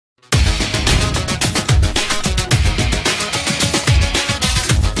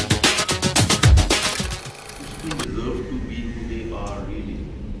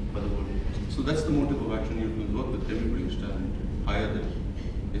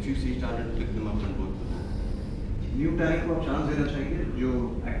If you see talent, pick them up and work with them. New talent को आप chance देना चाहिए जो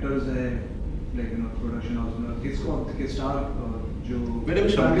एक्टर्स है लाइक प्रोडक्शन हाउस में किसको के स्टार जो मेरे में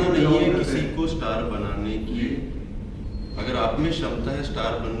क्षमता नहीं है किसी को स्टार बनाने की। अगर आप में क्षमता है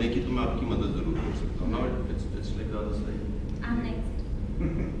स्टार बनने की तो मैं आपकी मदद जरूर कर सकता हूँ। It's like the other side. I'm next.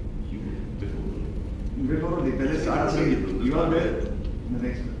 You before the पहले स्टार्ट से you are there.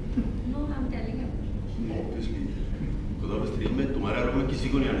 Next. No, I'm telling you. Obviously. खुदा हाफिज़ 3 में तुम्हारे आरोप में किसी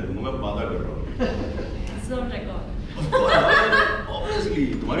को नहीं आने दूंगा, मैं वादा कर रहा हूँ। It's on record. Obviously,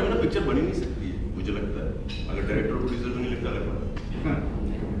 तुम्हारे बिना पिक्चर बनी नहीं सकती है, मुझे लगता है। अगर डायरेक्टर और प्रोड्यूसर को नहीं लगता लगता।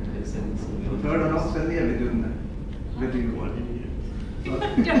 तो थर्ड अनाउंस कर दिया विद्युत ने।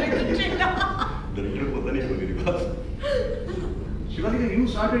 डायरेक्टर को पता नहीं है मेरी बात। Shivalika, you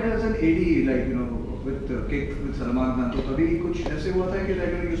started as an AD, like with Kick with Salman Khan, तो कभी कुछ ऐसे हुआ था कि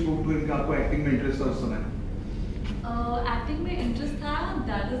like you spoke to him कि आपको एक्टिंग में इंटरेस्ट था उस समय? एक्टिंग में इंटरेस्ट था,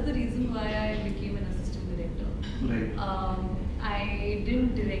 that is the reason why I became an assistant director. Right. I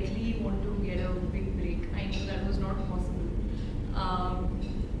didn't directly want to get a big break. I knew that was not possible.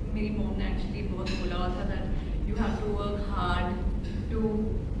 मेरी mom ने actually बहुत बोला हुआ था that you have to work hard to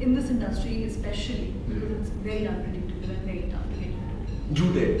in this industry especially because it's very unpredictable and very tough to get into.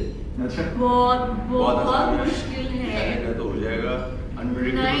 झूठे। अच्छा। बहुत मुश्किल है। ऐसा तो हो जाएगा।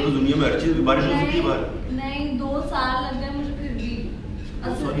 अनप्रेडिक्टेबल तो दुनिया में हर चीज़ बारिश हो सकती है बाहर। नहीं, 2 साल लग गए मुझे फिर भी।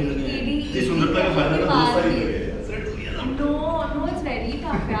 ये सुंदरता का फायदा ना 2 साल ही लगे। No, it's very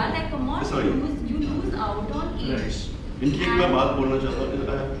tough, यार. Like, come on, you lose out on age. इनकी एक मैं बात बोलना चाहता हूँ कि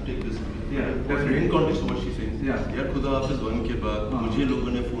I have to take this. In context of what she's saying. यार खुदा हाफिज़ 1 के बाद मुझे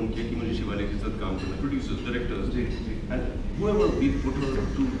लोगों ने फोन किया कि मुझे शिवालिका के साथ काम करना, producers, directors, and whoever we put her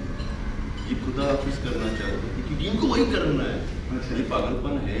to ये खुदा हाफिज़ करना चाहते हैं क्योंकि टीम को वही करना है। ये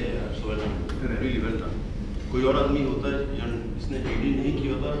पागलपन है यार। So really well done. कोई और आदमी होता है यार इसने एडी नहीं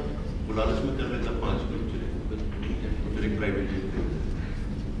किया होता, वो लालच में कर लेता 5 मिनट फिर एक private jet.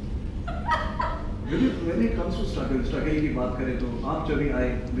 When it comes to struggle की बात करें तो आप जब भी आए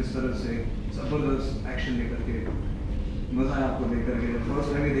जिस तरह से जबरदस्त एक्शन लेकर के मजा आया आपको लेकर के, फर्स्ट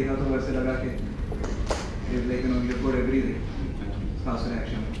टाइम देखा तो वैसे लगा कि you got everything, खासकर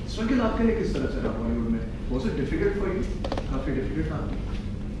एक्शन। स्ट्रगल आपके लिए किस तरह से रहा बॉलीवुड में? Was it difficult for you? काफी डिफिकल्ट था?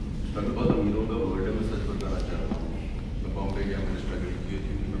 स्ट्रगल बहुत अमीरों का वर्ड है, मैं सच बताना चाह रहा हूँ। मैं बॉम्बे गया, मैंने स्ट्रगल की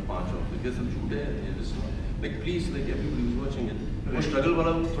थी, मैं 5 हफ्ते ये सब झूठे हैं। ये like please like everybody is watching it. वो स्ट्रगल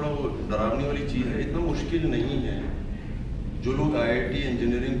वाला थोड़ा वो डरावनी वाली चीज़ है, इतना मुश्किल नहीं है। जो लोग IIT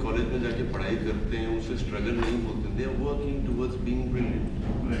इंजीनियरिंग कॉलेज में जाके पढ़ाई करते हैं उनसे स्ट्रगल नहीं होते। They are working towards being brilliant.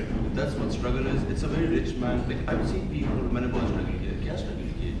 That's what struggle is. It's a very rich man. Like I've seen people, मैंने बहुत स्ट्रगल किया। क्या स्ट्रगल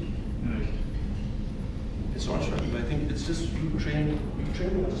किया? It's not struggle. I think it's just you train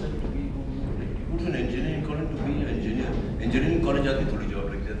yourself to be. You go to an engineering college to be an engineer. Engineering college जाके थोड़ी job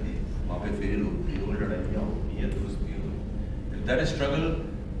लग जाती है, वहाँ पे फेल होती है, वो लड़ाइयाँ होती हैं, दोस्ती होती है। If that is struggle,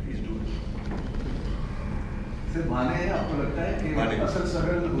 please do it. सिर्फ बहाने हैं, आपको लगता है कि असल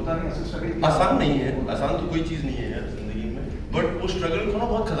स्ट्रगल होता नहीं, असल स्ट्रगल आसान नहीं है, आसान तो कोई चीज़ नहीं है यार जिंदगी में, बट वो स्ट्रगल थोड़ा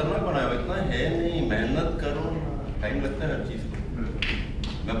बहुत खतरनाक बनाया हुआ, इतना है नहीं, मेहनत करो, टाइम लगता है हर चीज़ को।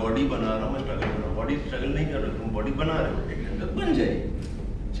 मैं बॉडी बना रहा हूँ, मैं स्ट्रगल कर रहा हूँ, बॉडी स्ट्रगल नहीं कर रहा, तुम बॉडी बना रहे हो, एक दिन तक बन जाएगी।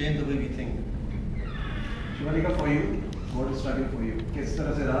 Change the way we think. Shivalika, for you, what is struggle for you? किस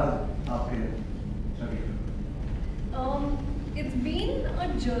तरह से रहा आपके struggle? It's been a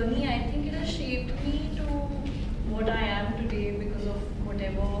journey. I think it has shaped me to what I am today because of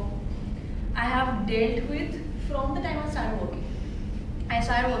whatever I have dealt with from the time I started working. I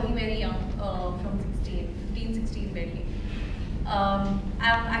started working very young, from 15, 16 barely.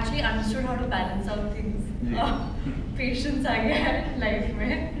 I've actually understood how to balance out things. Patience आ गया है life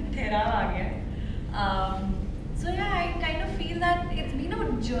में, ठहराव आ गया है. So yeah, I kind of feel that it's been a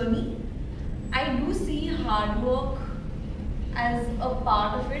journey. I do see hard work as a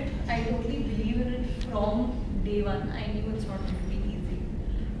part of it. I totally believe in it from day one. I knew it's not going to be easy.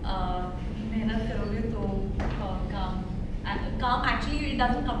 मेहनत करोगे तो काम actually it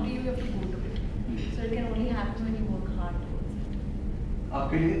doesn't come to you, you have to go to it. So it can only happen when you work hard towards it.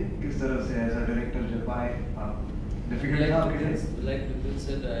 आपके लिए किस तरह से as a director जब आए आप डिफिकल्ट था आपके लिए? Like Vidyut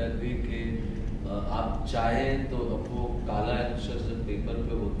said, I agree कि आप चाहें तो वो काला अक्षर जब पेपर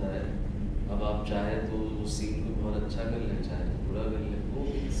पे होता है, अब आप चाहे तो वो सीन को बहुत अच्छा कर लें, चाहे तो बुरा कर लें, वो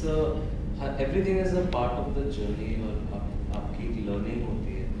it's everything is a part of the journey और आपकी लर्निंग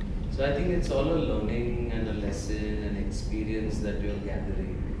होती है. सो I think it's all a learning and a lesson and experience that you are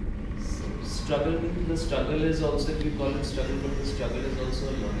gathering. The struggle is also, if you call it struggle, but the struggle is also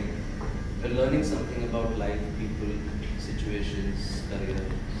a learning. You're learning something about life, people, situations, career.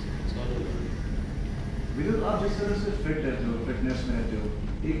 It's all a learning. विद्युत, आप जिस तरह से fit रहते हो, fitness में रहते हो,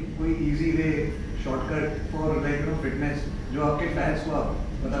 एक कोई easy way shortcut for like you know fitness जो आपके फैंस को आप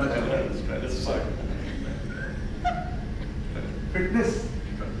बताना चाहते हैं? Struggle smart. Fitness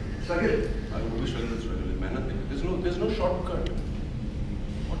struggle, I will always struggle with मेहनत नहीं. There's no shortcut.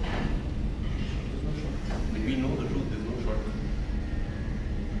 What? There's no shortcut. We know the truth. There's no shortcut.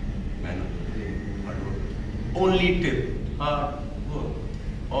 मेहनत, hard work. Only tip. Hard